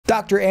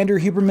Dr. Andrew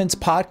Huberman's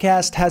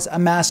podcast has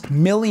amassed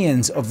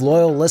millions of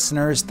loyal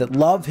listeners that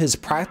love his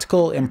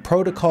practical and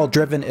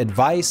protocol-driven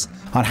advice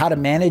on how to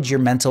manage your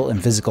mental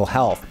and physical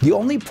health. The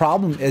only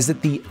problem is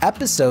that the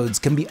episodes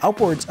can be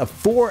upwards of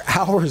 4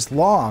 hours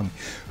long.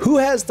 Who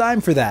has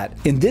time for that?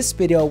 In this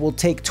video, we'll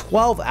take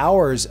 12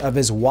 hours of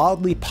his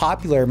wildly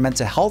popular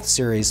mental health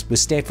series with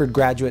Stanford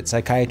graduate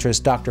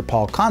psychiatrist Dr.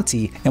 Paul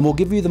Conti, and we'll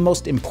give you the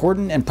most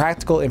important and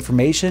practical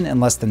information in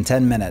less than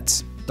 10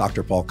 minutes.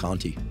 Dr. Paul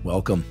Conti,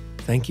 welcome.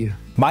 Thank you.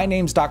 My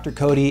name's Dr.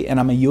 Cody, and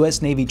I'm a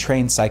US Navy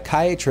trained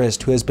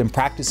psychiatrist who has been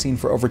practicing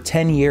for over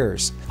 10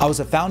 years. I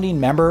was a founding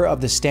member of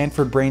the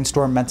Stanford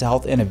Brainstorm Mental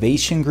Health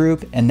Innovation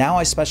Group, and now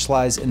I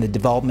specialize in the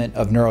development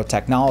of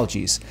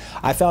neurotechnologies.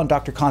 I found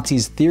Dr.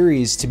 Conti's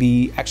theories to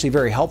be actually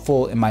very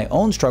helpful in my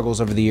own struggles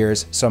over the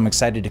years, so I'm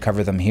excited to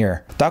cover them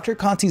here. Dr.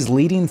 Conti's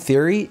leading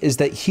theory is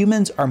that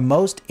humans are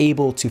most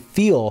able to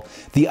feel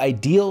the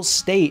ideal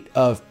state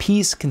of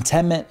peace,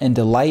 contentment, and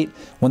delight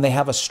when they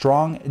have a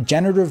strong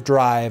generative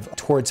drive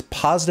towards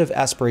positive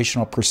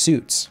aspirational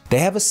pursuits. They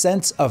have a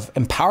sense of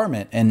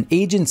empowerment and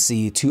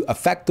agency to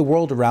affect the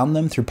world around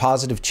them through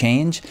positive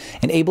change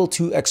and able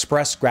to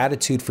express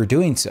gratitude for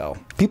doing so.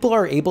 People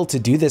are able to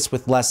do this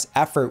with less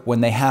effort when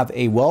they have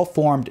a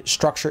well-formed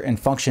structure and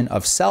function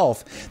of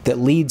self that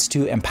leads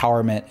to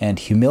empowerment and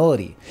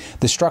humility.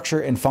 The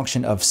structure and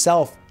function of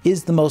self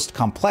is the most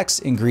complex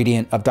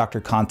ingredient of Dr.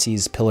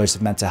 Conti's pillars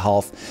of mental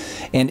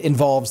health and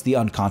involves the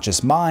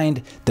unconscious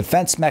mind,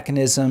 defense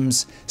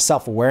mechanisms,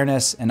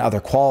 self-awareness, and other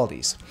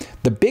qualities.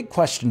 The big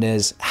question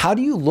is, how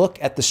do you look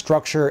at the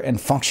structure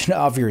and function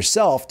of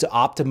yourself to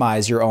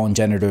optimize your own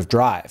generative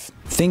drive?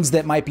 Things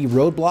that might be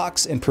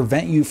roadblocks and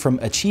prevent you from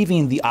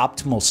achieving the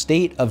optimal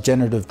state of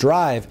generative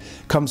drive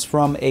comes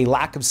from a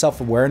lack of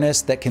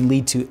self-awareness that can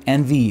lead to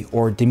envy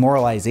or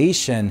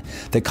demoralization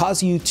that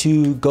cause you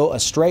to go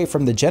astray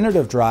from the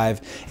generative drive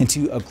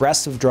into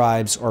aggressive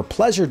drives or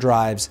pleasure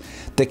drives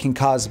that can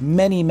cause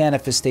many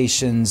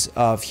manifestations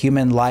of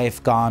human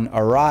life gone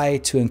awry,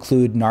 to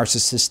include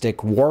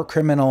narcissistic war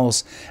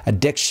criminals,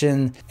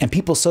 addiction, and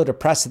people so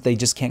depressed that they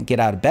just can't get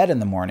out of bed in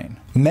the morning.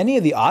 Many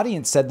of the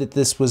audience said that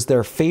this was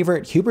their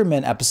favorite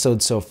Huberman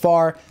episode so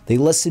far. They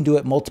listened to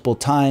it multiple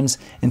times,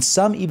 and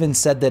some even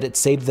said that it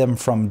saved them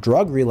from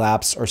drug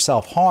relapse or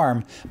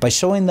self-harm by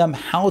showing them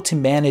how to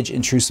manage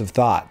intrusive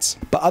thoughts.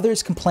 But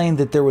others complained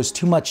that there was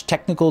too much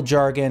technical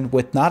jargon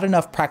with not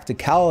enough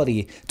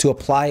practicality to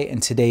apply in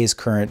today's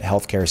current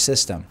healthcare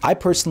system. I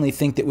personally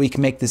think that we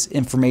can make this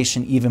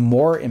information even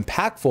more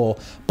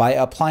impactful by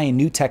applying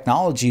new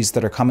technologies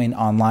that are coming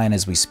online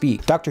as we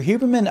speak. Dr.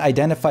 Huberman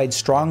identified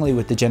strongly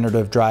with the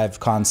generative drive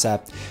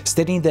concept,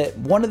 stating that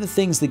one of the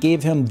things that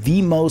gave him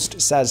the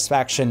most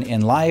satisfaction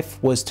in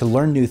life was to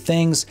learn new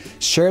things,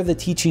 share the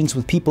teachings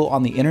with people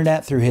on the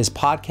internet through his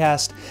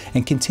podcast,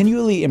 and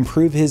continually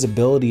improve his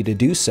ability to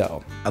do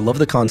so. I love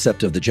the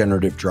concept of the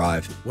generative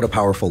drive. What a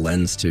powerful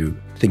lens to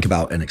think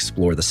about and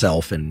explore the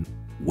self and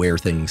where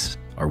things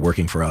are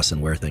working for us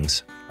and where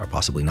things are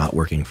possibly not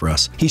working for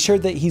us. He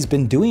shared that he's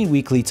been doing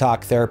weekly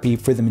talk therapy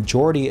for the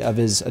majority of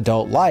his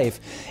adult life,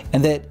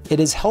 and that it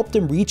has helped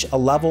him reach a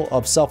level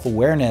of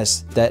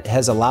self-awareness that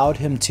has allowed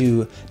him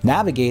to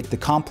navigate the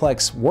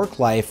complex work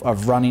life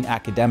of running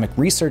academic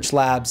research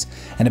labs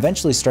and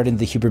eventually starting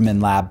the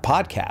Huberman Lab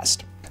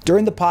podcast.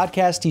 During the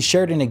podcast, he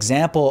shared an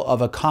example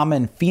of a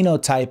common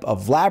phenotype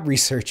of lab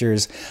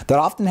researchers that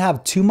often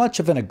have too much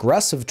of an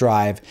aggressive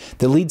drive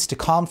that leads to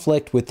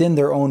conflict within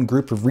their own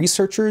group of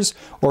researchers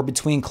or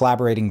between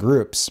collaborating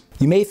groups.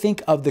 You may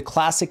think of the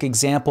classic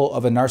example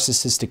of a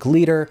narcissistic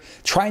leader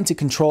trying to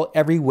control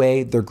every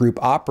way their group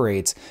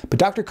operates, but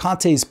Dr.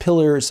 Conti's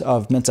pillars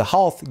of mental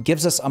health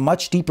gives us a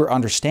much deeper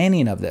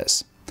understanding of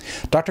this.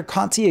 Dr.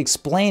 Conti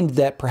explained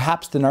that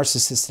perhaps the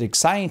narcissistic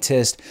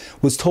scientist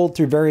was told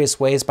through various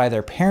ways by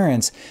their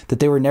parents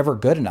that they were never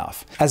good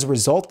enough. As a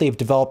result, they've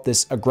developed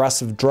this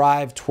aggressive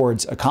drive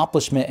towards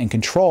accomplishment and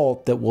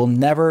control that will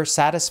never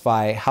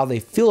satisfy how they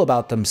feel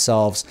about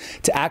themselves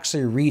to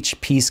actually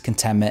reach peace,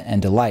 contentment,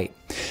 and delight.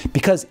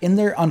 Because in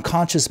their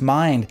unconscious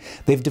mind,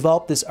 they've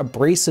developed this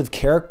abrasive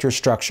character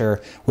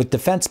structure with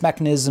defense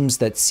mechanisms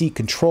that seek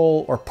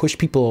control or push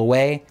people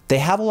away. They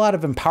have a lot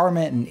of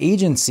empowerment and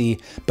agency,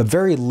 but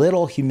very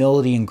little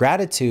humility and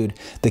gratitude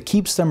that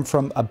keeps them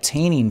from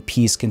obtaining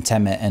peace,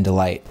 contentment, and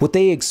delight. What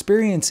they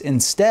experience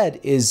instead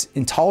is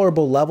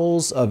intolerable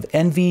levels of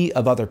envy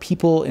of other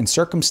people and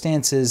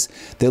circumstances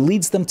that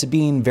leads them to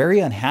being very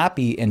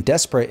unhappy and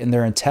desperate in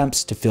their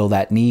attempts to fill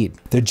that need.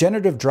 Their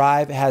generative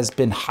drive has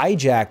been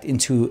hijacked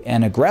into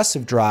an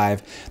aggressive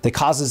drive that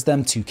causes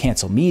them to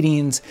cancel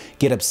meetings,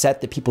 get upset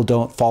that people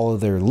don't follow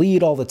their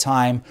lead all the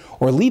time,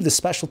 or leave the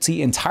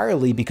specialty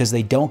entirely because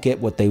they don't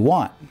get what they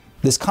want.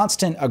 This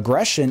constant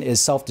aggression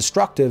is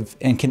self-destructive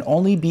and can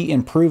only be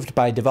improved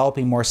by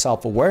developing more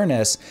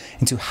self-awareness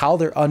into how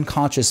their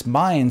unconscious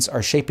minds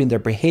are shaping their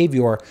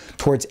behavior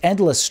towards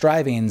endless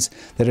strivings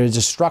that are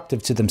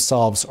destructive to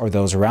themselves or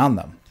those around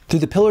them. Through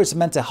the pillars of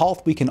mental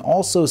health, we can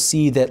also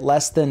see that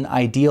less than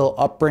ideal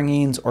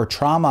upbringings or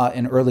trauma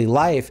in early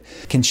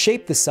life can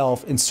shape the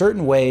self in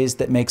certain ways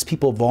that makes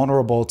people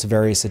vulnerable to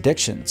various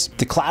addictions.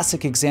 The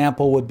classic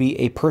example would be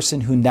a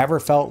person who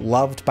never felt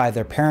loved by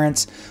their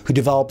parents, who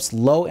develops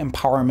low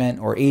empowerment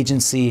or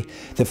agency,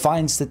 that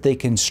finds that they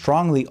can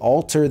strongly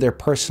alter their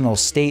personal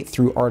state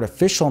through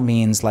artificial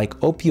means like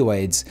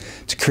opioids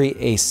to create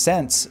a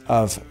sense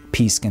of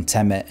peace,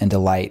 contentment, and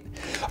delight.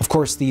 Of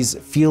course, these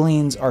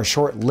feelings are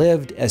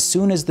short-lived. As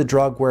soon as the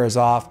drug wears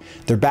off,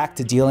 they're back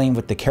to dealing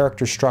with the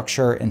character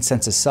structure and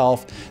sense of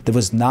self that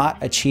was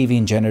not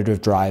achieving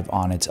generative drive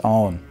on its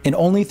own. And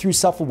only through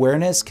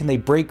self-awareness can they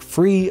break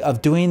free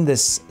of doing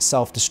this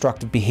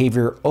self-destructive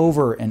behavior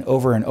over and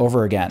over and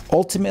over again.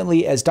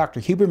 Ultimately, as Dr.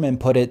 Huberman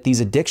put it,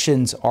 these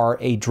addictions are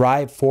a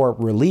drive for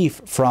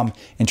relief from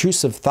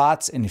intrusive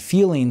thoughts and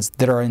feelings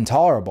that are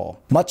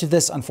intolerable. Much of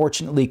this,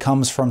 unfortunately,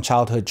 comes from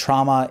childhood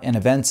trauma and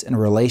events and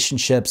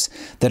relationships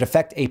that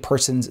affect a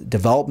person's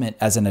development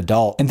as an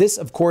adult. And this,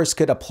 of course,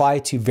 could apply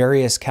to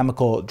various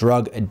chemical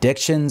drug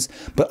addictions,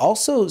 but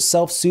also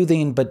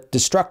self-soothing but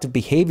destructive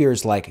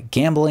behaviors like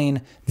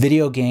gambling,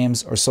 video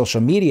games, or social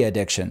media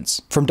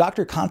addictions. From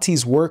Dr.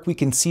 Conti's work, we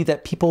can see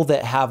that people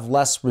that have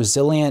less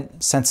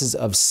resilient senses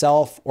of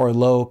self or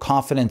low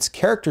confidence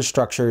character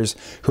structures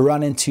who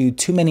run into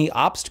too many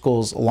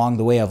obstacles along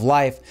the way of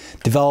life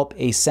develop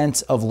a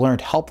sense of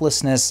learned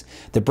helplessness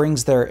that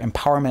brings their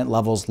empowerment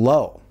levels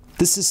low.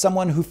 This is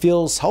someone who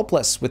feels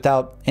helpless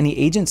without any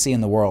agency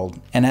in the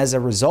world, and as a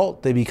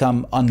result, they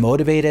become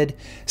unmotivated,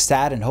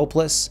 sad, and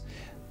hopeless.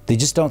 They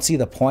just don't see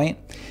the point.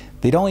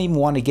 They don't even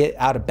want to get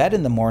out of bed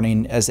in the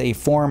morning as a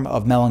form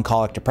of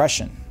melancholic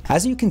depression.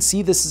 As you can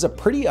see, this is a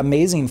pretty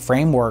amazing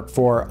framework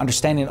for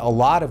understanding a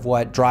lot of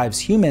what drives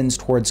humans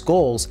towards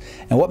goals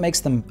and what makes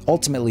them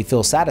ultimately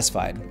feel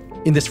satisfied.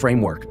 In this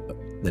framework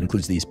that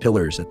includes these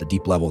pillars at the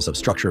deep levels of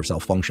structure of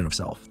self, function of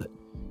self, that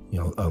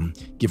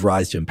give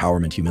rise to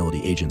empowerment,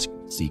 humility,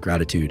 agency,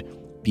 gratitude,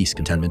 peace,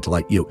 contentment,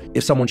 delight.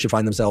 If someone should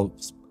find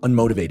themselves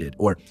unmotivated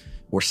or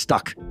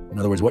stuck, in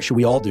other words, what should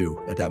we all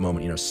do at that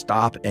moment?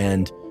 Stop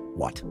and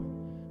what?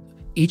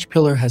 Each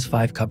pillar has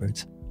 5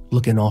 cupboards.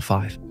 Look in all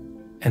 5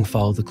 and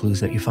follow the clues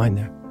that you find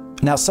there.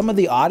 Now, some of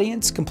the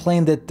audience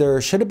complained that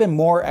there should have been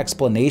more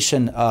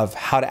explanation of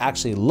how to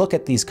actually look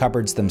at these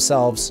cupboards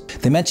themselves.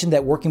 They mentioned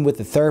that working with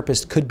a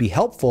therapist could be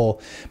helpful,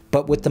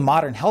 but with the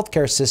modern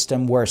healthcare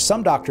system where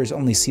some doctors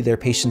only see their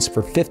patients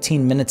for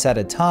 15 minutes at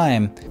a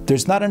time,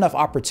 there's not enough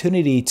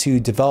opportunity to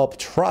develop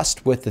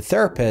trust with the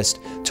therapist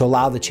to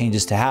allow the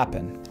changes to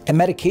happen. And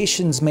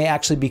medications may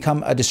actually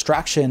become a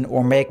distraction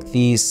or make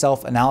the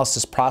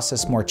self-analysis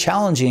process more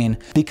challenging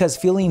because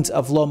feelings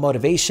of low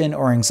motivation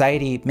or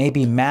anxiety may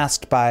be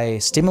masked by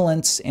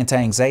stimulants,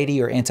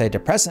 anti-anxiety, or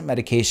antidepressant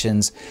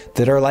medications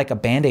that are like a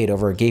band-aid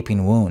over a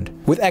gaping wound.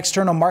 With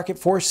external market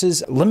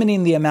forces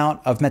limiting the amount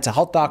of mental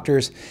health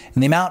doctors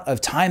and the amount of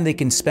time they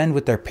can spend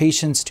with their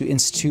patients to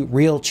institute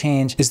real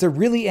change, is there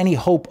really any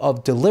hope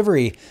of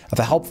delivery of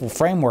a helpful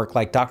framework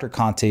like Dr.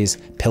 Conti's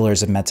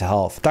Pillars of Mental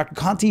Health? Dr.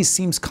 Conti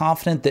seems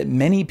confident that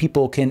many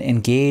people can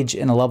engage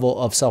in a level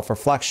of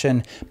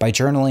self-reflection by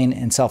journaling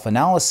and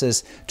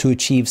self-analysis to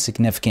achieve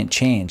significant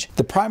change.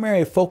 The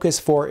primary focus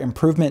for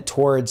improvement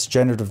towards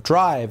generative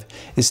drive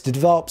is to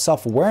develop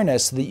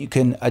self-awareness so that you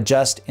can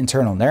adjust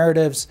internal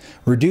narratives,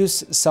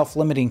 reduce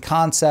self-limiting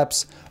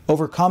concepts,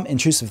 overcome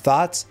intrusive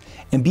thoughts,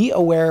 and be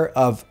aware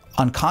of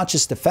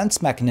unconscious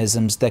defense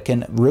mechanisms that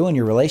can ruin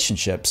your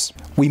relationships.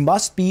 We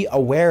must be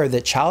aware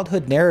that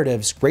childhood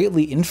narratives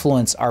greatly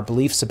influence our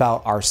beliefs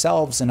about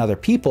ourselves and other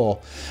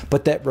people,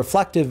 but that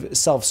reflective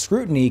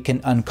self-scrutiny can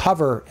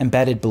uncover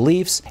embedded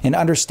beliefs, and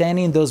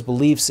understanding those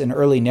beliefs in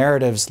early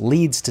narratives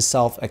leads to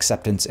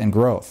self-acceptance and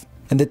growth.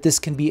 And that this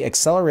can be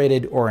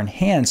accelerated or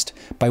enhanced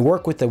by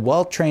work with a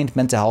well-trained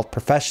mental health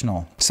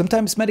professional.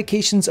 Sometimes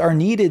medications are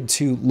needed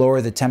to lower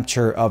the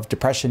temperature of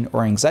depression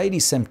or anxiety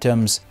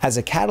symptoms as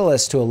a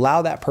catalyst to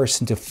allow that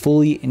person to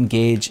fully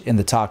engage in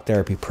the talk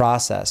therapy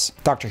process.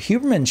 Dr.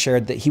 Huberman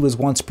shared that he was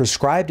once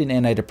prescribed an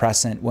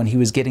antidepressant when he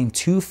was getting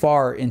too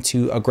far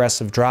into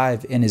aggressive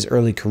drive in his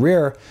early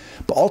career,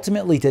 but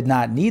ultimately did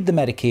not need the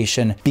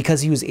medication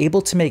because he was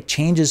able to make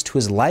changes to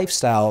his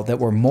lifestyle that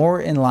were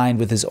more in line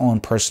with his own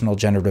personal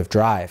generative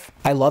drive.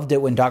 I loved it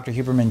when Dr.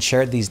 Huberman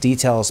shared these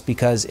details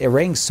because it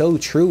rang so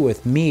true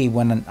with me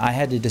when I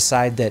had to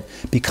decide that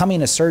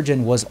becoming a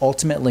surgeon was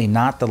ultimately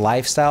not the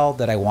lifestyle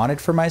that I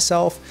wanted for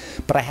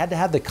myself, but I had to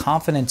have the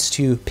confidence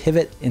to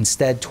pivot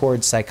instead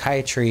towards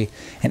psychiatry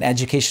and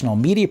educational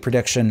media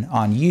production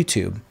on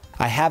YouTube.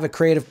 I have a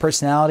creative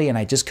personality and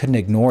I just couldn't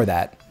ignore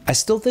that. I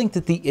still think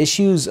that the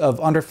issues of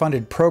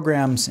underfunded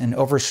programs and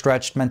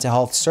overstretched mental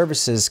health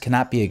services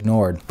cannot be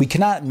ignored. We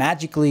cannot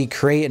magically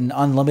create an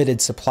unlimited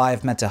supply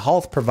of mental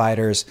health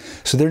providers,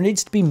 so there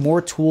needs to be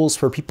more tools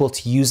for people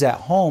to use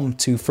at home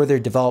to further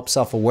develop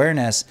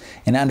self-awareness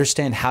and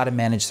understand how to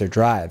manage their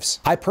drives.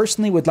 I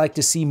personally would like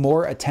to see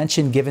more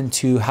attention given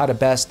to how to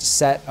best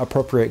set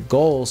appropriate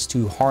goals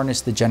to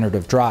harness the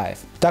generative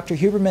drive. Dr.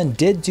 Huberman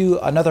did do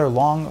another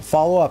long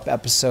follow-up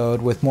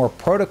episode with more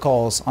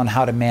protocols on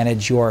how to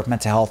manage your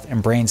mental health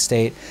and brain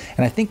state,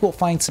 and I think we'll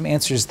find some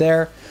answers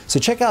there. So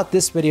check out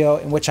this video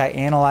in which I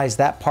analyze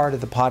that part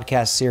of the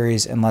podcast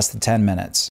series in less than 10 minutes.